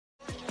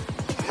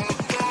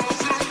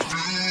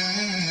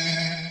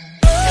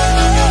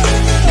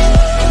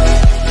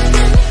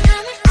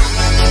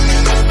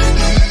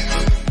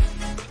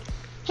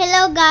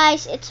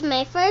guys, it's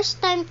my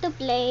first time to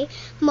play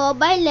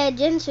Mobile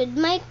Legends with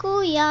my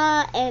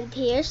kuya, and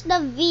here's the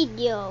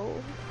video.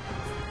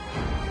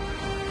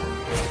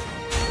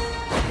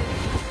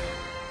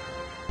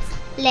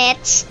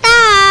 Let's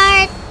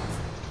start!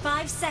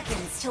 5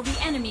 seconds till the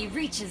enemy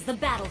reaches the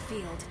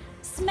battlefield.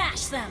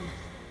 Smash them!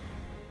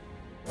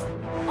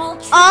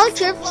 All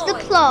troops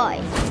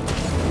deploy!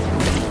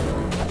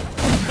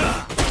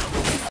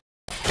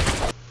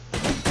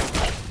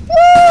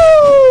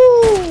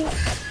 Woo!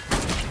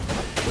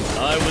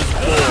 I was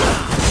born.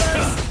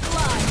 First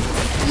blood!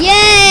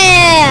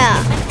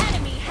 Yeah! An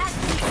enemy has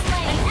been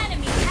slain! An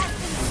enemy has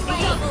been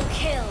slain! Double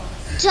kill!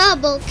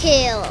 Double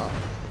kill!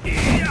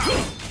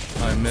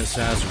 I miss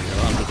Azria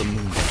under the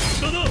moon,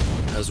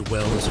 as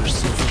well as her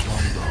silver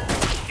longbow.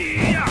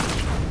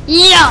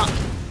 Yeah!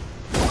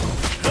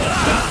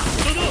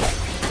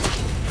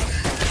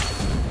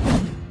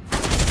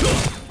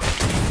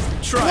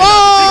 Try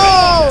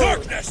Whoa!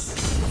 darkness!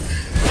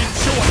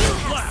 Enjoy You your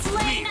have last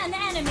slain meal. an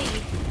enemy!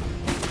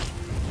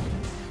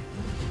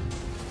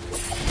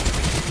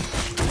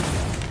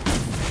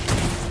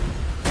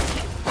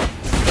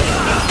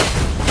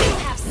 You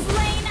have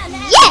slain an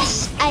enemy! Yes!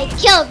 I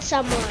killed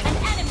someone! An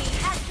enemy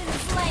has been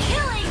slain!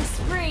 Killing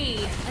spree!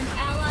 An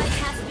ally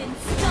has been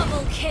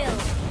double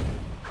killed!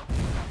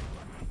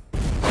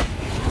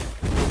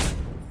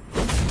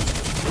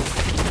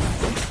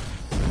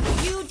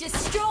 You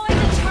destroyed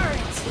the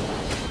turret!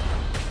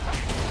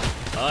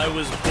 I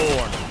was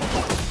born.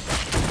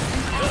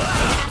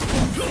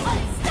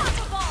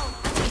 Unstoppable!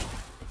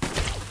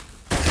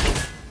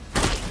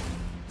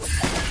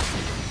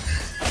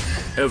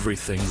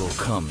 Everything will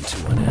come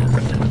to an end.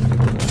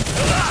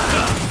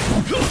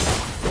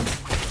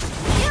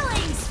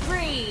 Killing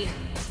spree!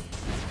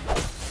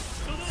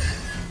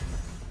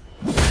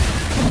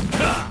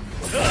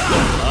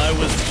 I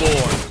was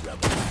born,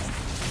 rebel.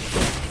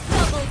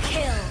 Double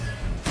kill!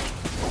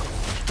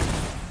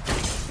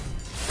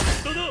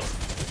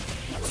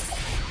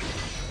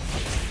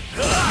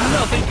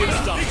 Nothing can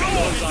stop me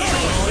once I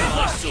know my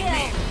Triple soul.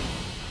 kill!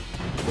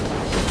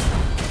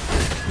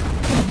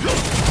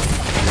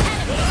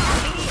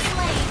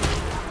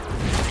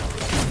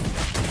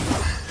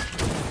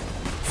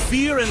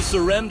 Fear and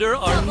surrender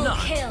are Double not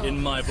kill.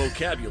 in my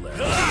vocabulary.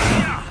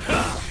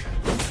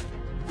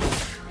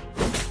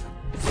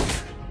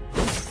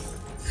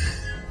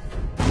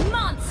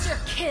 Monster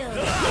kill!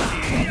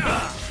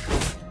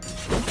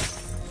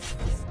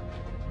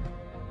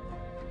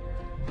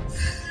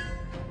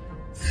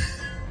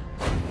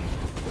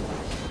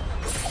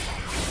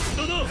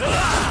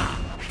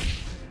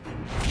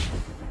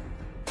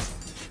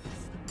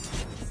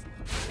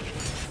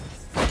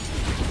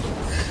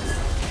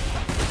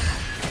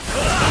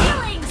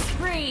 Killing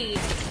spree!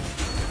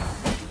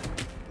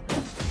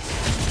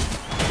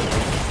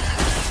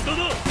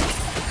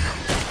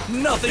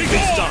 Nothing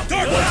can stop me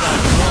once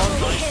I've drawn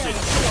my Kill.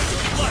 city.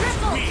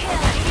 Triple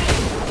kill!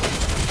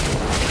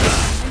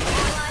 An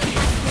ally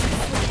has been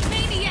slain.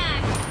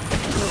 Maniac!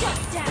 Shut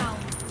down!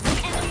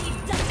 Enemy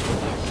double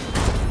kill!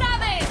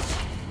 Savage!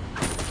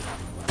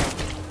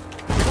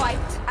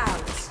 Wiped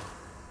out.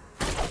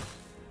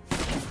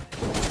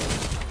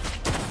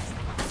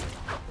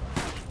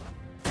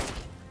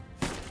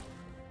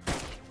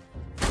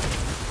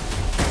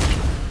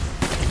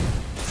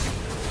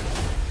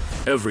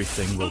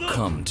 Everything will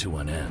come to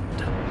an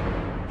end.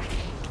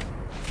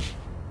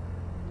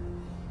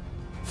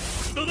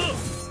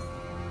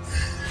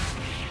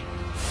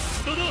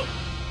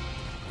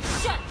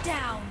 Shut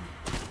down!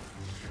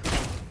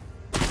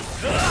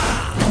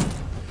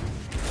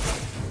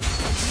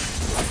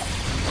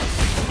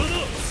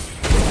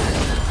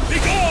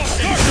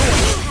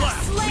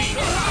 Slain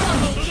and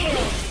double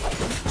kill!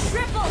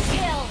 Triple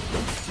kill!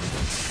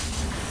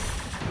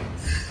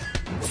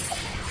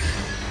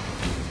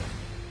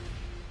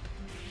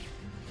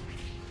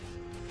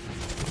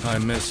 I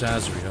miss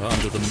Azria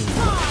under the moon,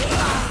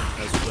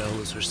 as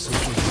well as her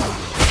silver longbow.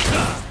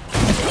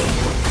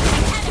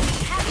 Enemy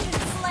has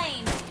been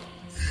slain!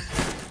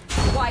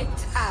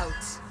 Wiped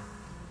out.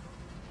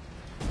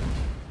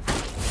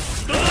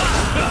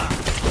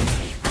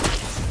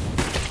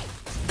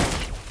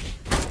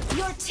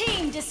 Your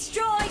team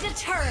destroyed a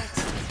turret!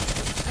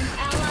 An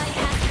ally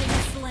has been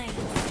slain.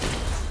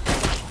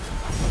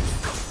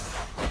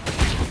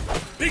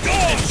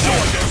 Begone!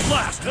 Enjoy your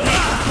last meal!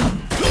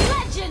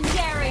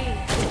 Legendary!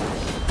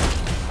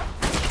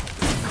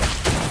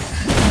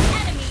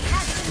 Enemy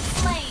has been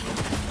slain!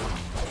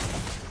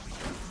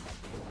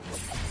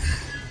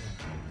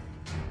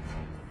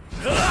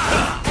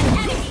 An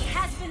enemy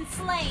has been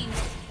slain!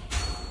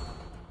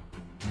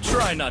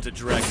 Try not to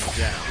drag me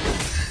down.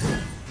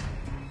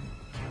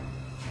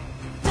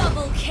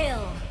 Double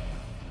kill!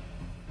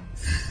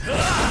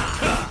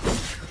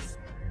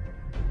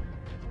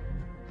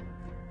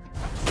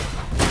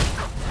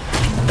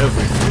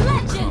 Everything will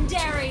come to an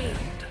Legendary! end.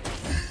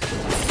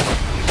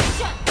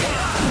 Shut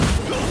down!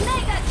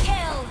 Mega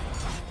kill!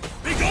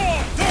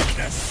 Begone,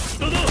 darkness!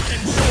 Enjoy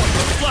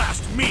your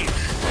last meal!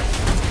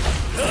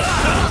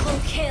 Double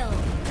kill!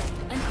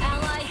 An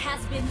ally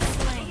has been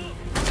slain.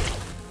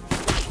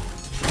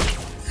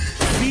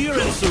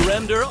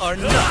 Neither are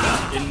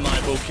not in my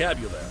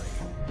vocabulary.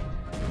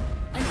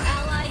 An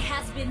ally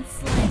has been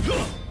slain.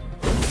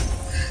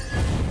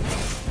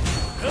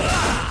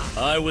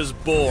 I was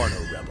born a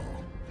rebel.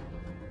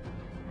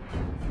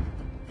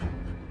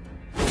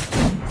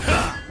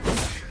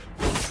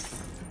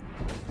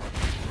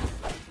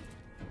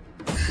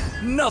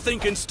 Nothing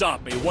can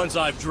stop me once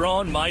I've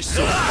drawn my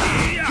sword.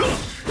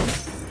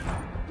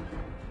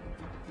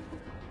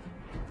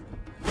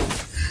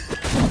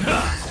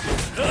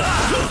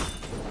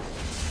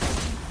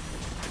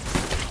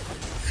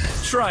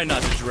 Try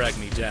not to drag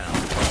me down.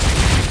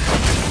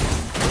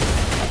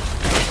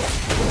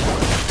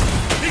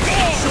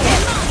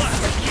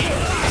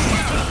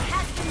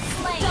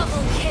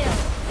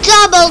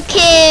 Double kill. Double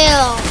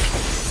kill!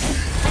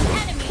 An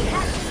enemy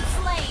has been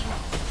slain.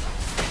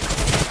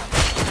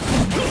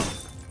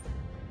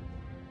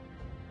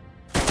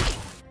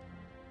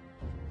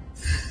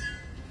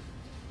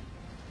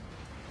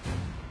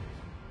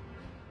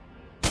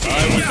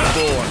 I was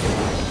born.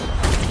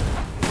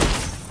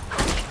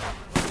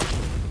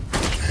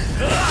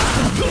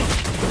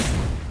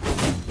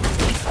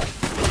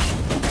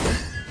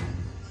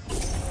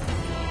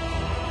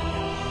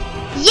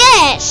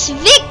 Yes!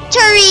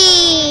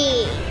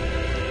 Victory!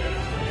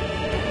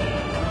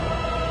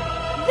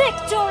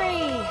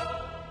 Victory!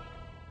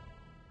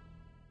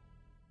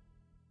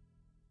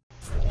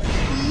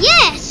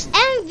 Yes!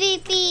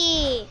 MVP!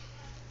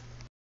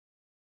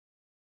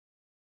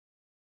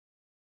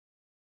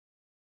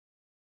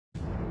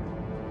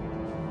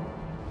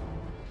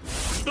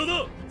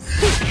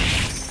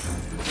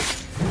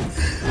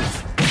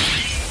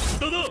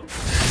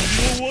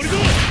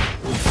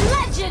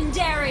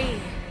 Legendary!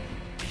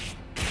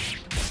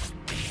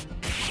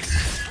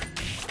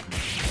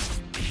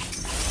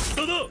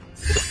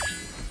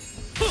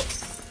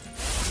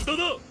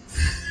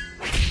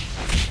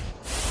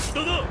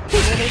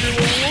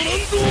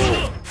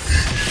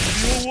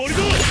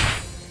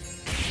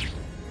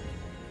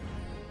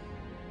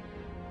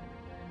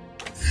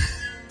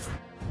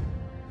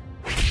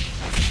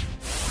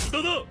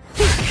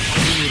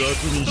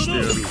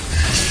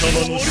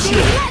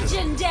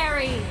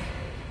 Legendary!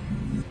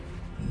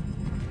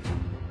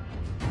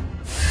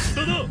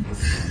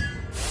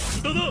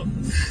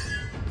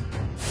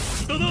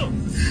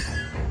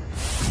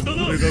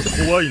 俺が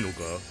怖いのか？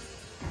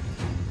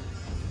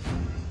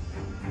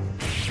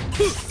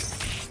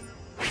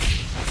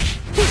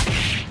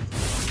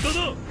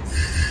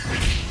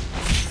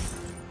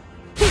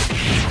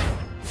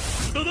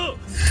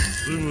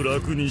すぐ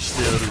楽にし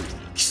てやる。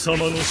貴様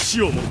の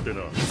死をもって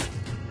な。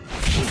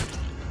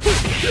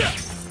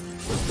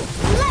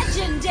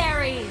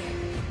Legendary!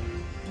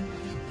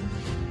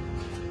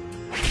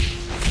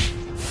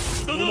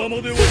 このま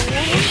までは終わ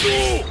らんぞ。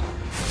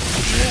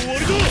もう終わ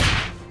りだ。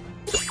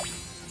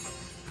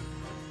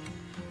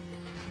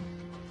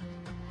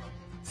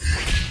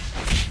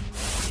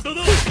す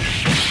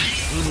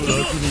ぐ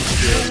楽にし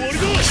てやる。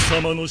貴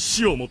様の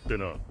死をもって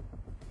な。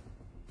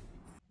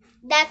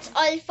That's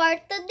all for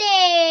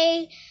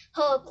today.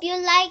 Hope you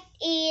liked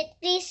it.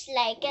 Please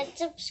like and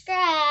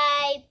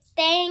subscribe.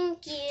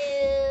 Thank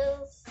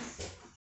you.